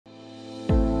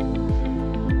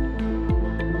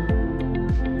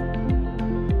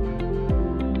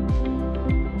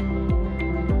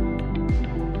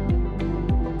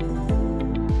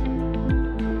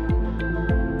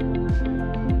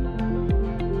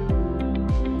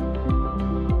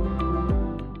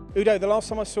Udo, the last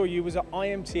time I saw you was at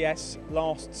IMTS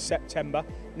last September.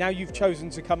 Now you've chosen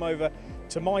to come over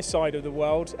to my side of the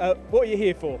world. What are you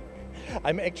here for?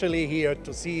 I'm actually here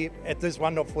to see at this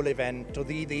wonderful event, to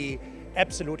see the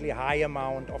absolutely high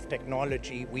amount of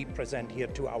technology we present here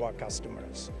to our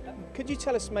customers. Could you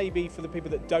tell us maybe, for the people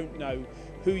that don't know,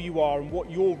 who you are and what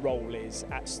your role is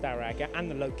at Starrag and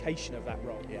the location of that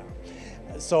role? Yeah.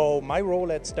 So my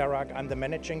role at Starrag, I'm the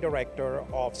Managing Director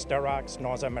of Starrag's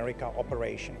North America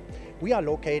operation. We are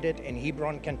located in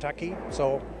Hebron, Kentucky,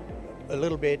 so a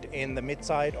little bit in the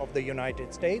mid-side of the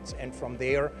United States, and from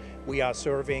there we are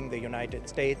serving the United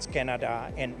States,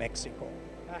 Canada and Mexico.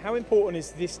 How important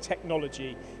is this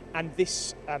technology and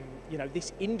this,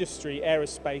 this industry,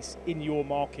 aerospace, in your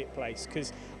marketplace?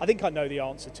 Because I think I know the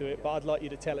answer to it, but I'd like you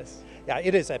to tell us. Yeah,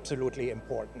 it is absolutely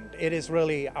important. It is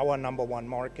really our #1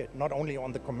 market, not only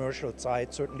on the commercial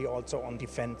side, certainly also on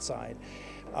defense side.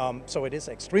 So it is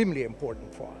extremely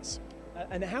important for us.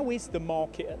 And how is the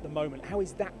market at the moment? How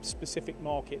is that specific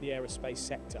market, the aerospace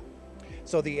sector?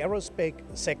 So the aerospace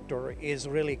sector is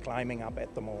really climbing up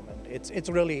at the moment. It's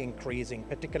really increasing,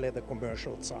 particularly the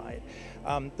commercial side.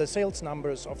 The sales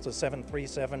numbers of the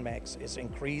 737 MAX is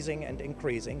increasing and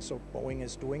increasing, so Boeing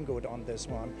is doing good on this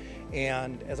one.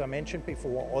 And as I mentioned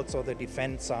before, also the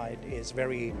defense side is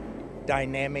very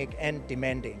dynamic and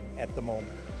demanding at the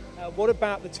moment. What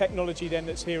about the technology then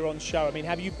that's here on show? I mean,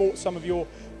 have you brought some of your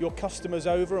customers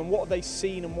over, and what have they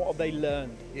seen and what have they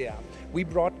learned? Yeah, we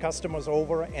brought customers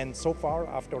over, and so far,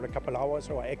 after a couple hours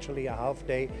or actually a half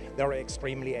day, they're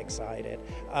extremely excited.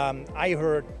 I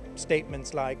heard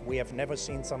statements like, we have never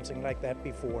seen something like that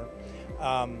before.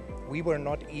 We were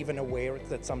not even aware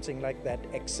that something like that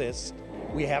exists.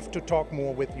 We have to talk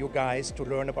more with you guys to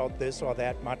learn about this or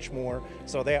that much more.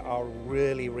 So they are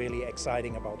really, really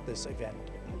exciting about this event.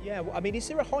 Yeah, well, I mean, is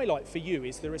there a highlight for you?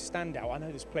 Is there a standout? I know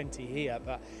there's plenty here,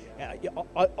 but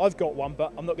I've got one,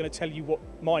 but I'm not going to tell you what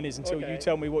mine is until you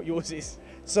tell me what yours is.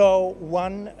 So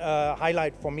one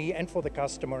highlight for me and for the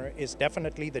customer is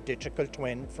definitely the digital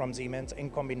twin from Siemens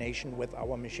in combination with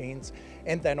our machines.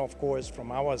 And then, of course,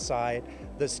 from our side,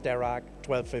 the Starrag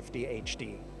 1250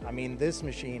 HD. I mean, this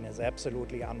machine is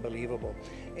absolutely unbelievable.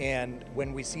 And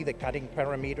when we see the cutting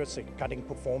parameters, the cutting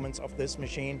performance of this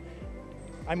machine,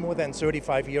 I'm more than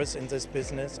 35 years in this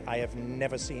business. I have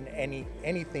never seen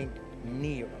anything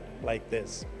near like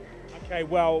this. Okay,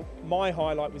 well, my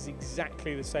highlight was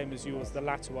exactly the same as yours, the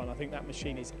latter one. I think that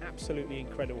machine is absolutely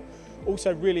incredible.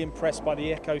 Also really impressed by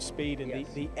the echo speed and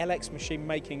the LX machine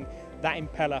making that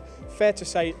impeller. Fair to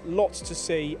say, lots to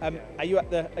see. Are you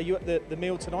at the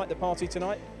meal tonight, the party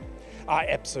tonight?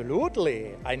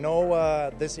 Absolutely. I know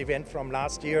this event from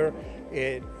last year,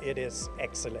 it is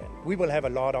excellent. We will have a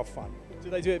lot of fun. Do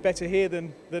they do it better here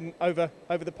than over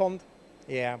the pond?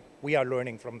 Yeah, we are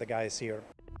learning from the guys here.